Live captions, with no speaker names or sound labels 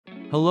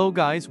Hello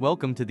guys,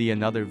 welcome to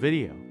another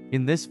video.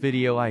 In this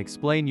video I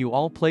explain you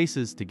all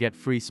places to get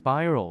free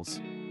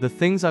spirals. The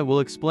things I will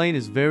explain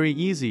is very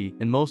easy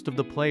and most of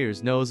the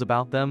players knows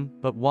about them,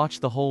 but watch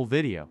the whole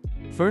video.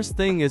 First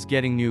thing is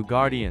getting new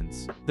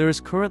guardians. There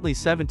is currently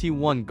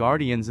 71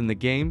 guardians in the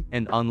game,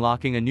 and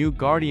unlocking a new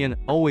guardian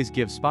always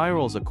gives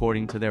spirals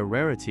according to their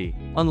rarity.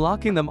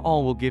 Unlocking them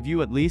all will give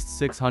you at least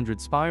 600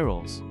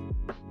 spirals.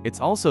 It's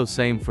also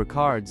same for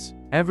cards.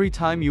 Every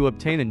time you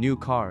obtain a new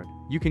card,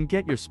 you can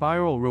get your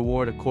spiral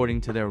reward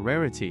according to their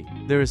rarity.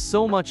 There is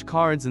so much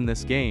cards in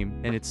this game,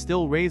 and it's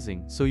still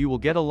raising, so you will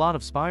get a lot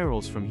of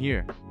spirals from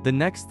here. The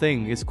next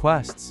thing is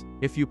quests.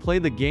 If you play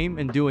the game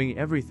and doing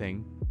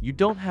everything, you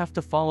don't have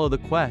to follow the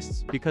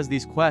quests, because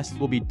these quests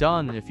will be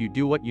done if you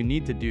do what you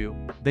need to do,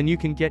 then you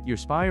can get your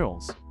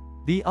spirals.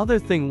 The other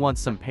thing wants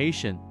some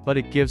patience, but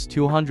it gives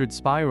 200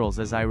 spirals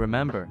as I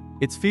remember.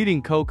 It's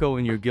feeding cocoa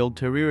in your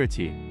guild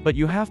rarity, but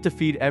you have to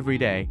feed every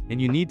day,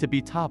 and you need to be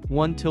top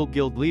 1 till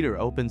guild leader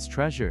opens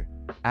treasure.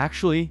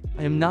 Actually,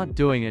 I am not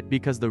doing it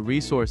because the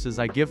resources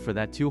I give for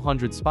that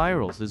 200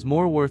 spirals is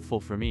more worthful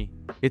for me.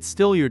 It's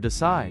still your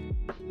decide.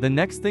 The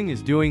next thing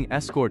is doing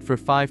escort for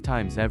 5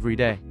 times every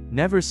day.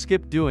 Never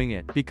skip doing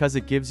it because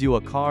it gives you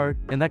a card,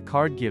 and that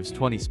card gives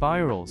 20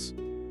 spirals.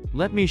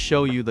 Let me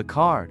show you the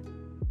card.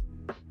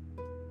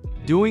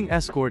 Doing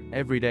escort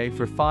every day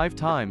for 5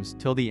 times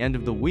till the end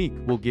of the week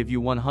will give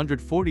you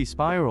 140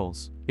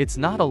 spirals. It's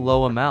not a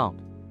low amount.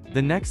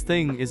 The next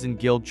thing is in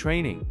guild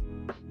training.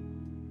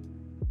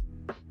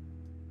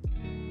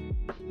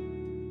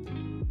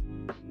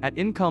 At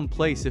income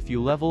place, if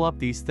you level up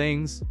these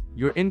things,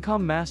 your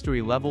income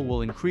mastery level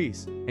will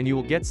increase, and you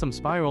will get some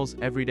spirals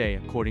every day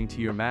according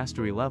to your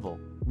mastery level.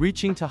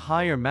 Reaching to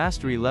higher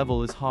mastery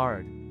level is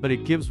hard, but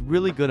it gives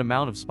really good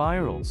amount of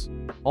spirals.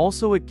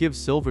 Also it gives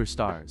silver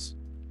stars.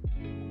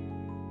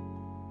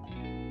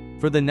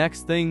 For the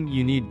next thing,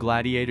 you need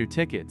gladiator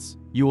tickets.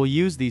 You will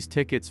use these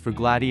tickets for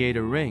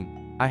gladiator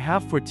ring. I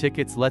have 4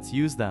 tickets, let's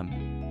use them.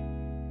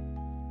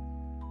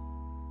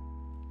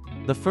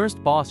 The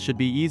first boss should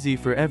be easy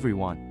for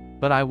everyone,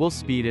 but I will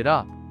speed it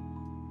up.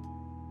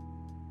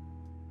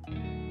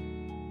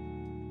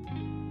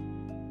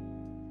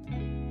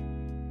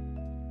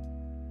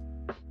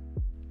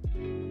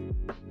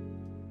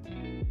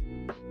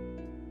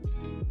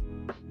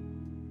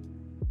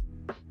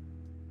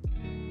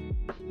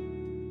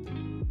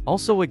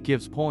 Also it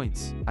gives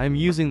points. I am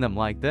using them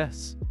like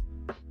this.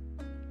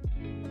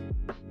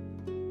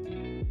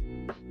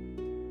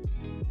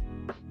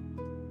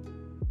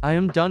 I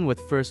am done with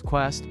first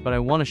quest, but I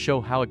want to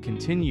show how it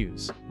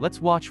continues.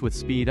 Let's watch with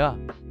speed up.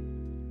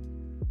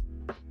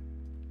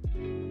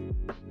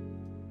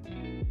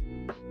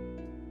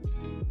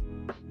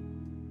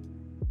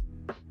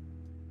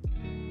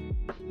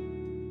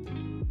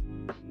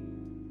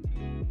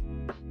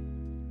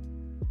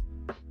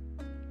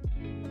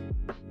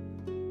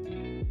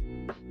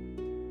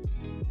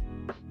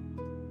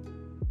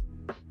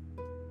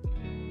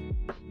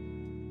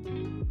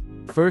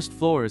 First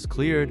floor is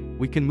cleared,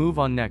 we can move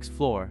on next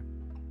floor.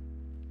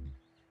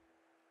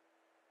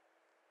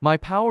 My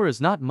power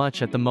is not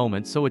much at the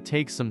moment, so it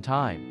takes some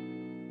time.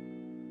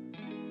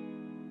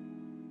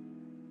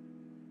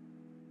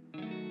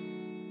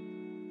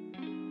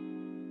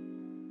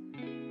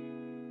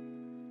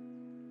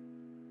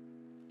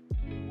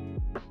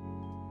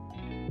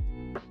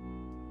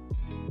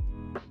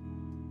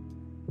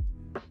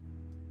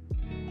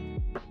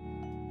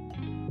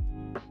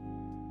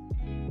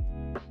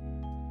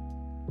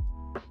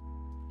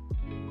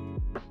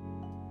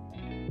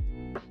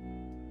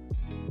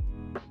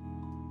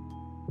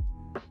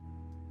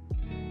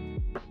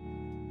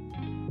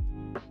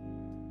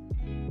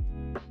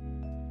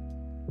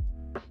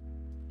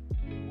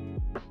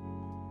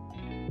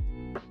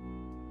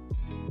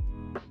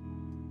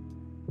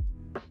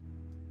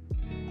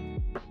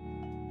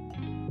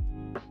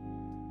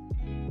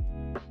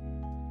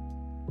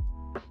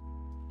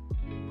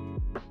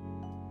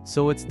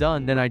 So it's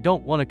done, and I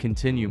don't want to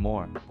continue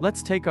more.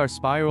 Let's take our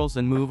spirals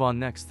and move on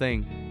next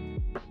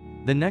thing.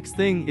 The next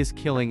thing is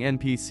killing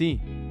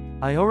NPC.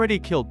 I already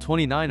killed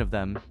 29 of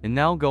them, and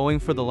now going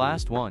for the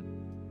last one.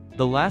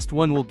 The last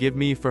one will give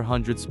me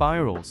 400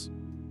 spirals.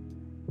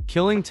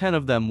 Killing 10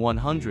 of them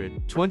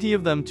 100, 20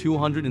 of them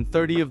 200, and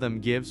 30 of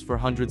them gives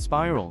 400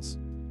 spirals.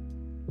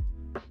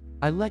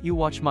 I let you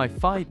watch my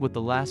fight with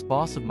the last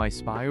boss of my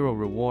spiral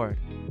reward.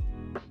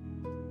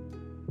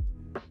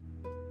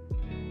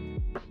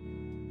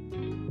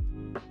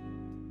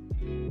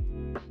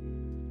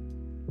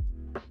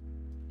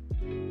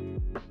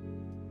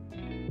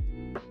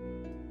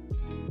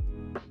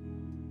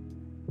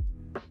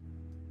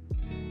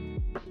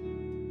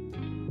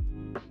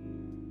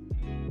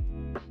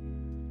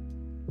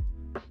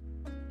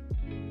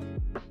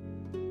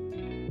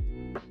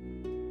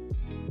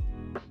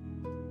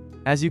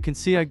 As you can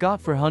see, I got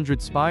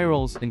 400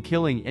 spirals, and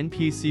killing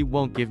NPC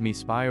won't give me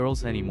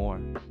spirals anymore.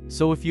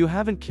 So if you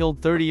haven't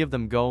killed 30 of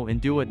them, go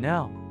and do it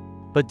now.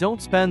 But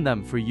don't spend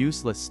them for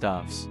useless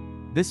stuffs.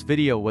 This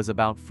video was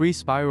about free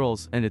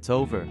spirals and it's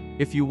over.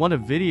 If you want a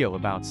video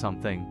about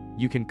something,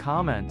 you can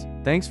comment.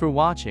 Thanks for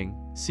watching,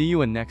 see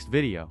you in next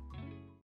video.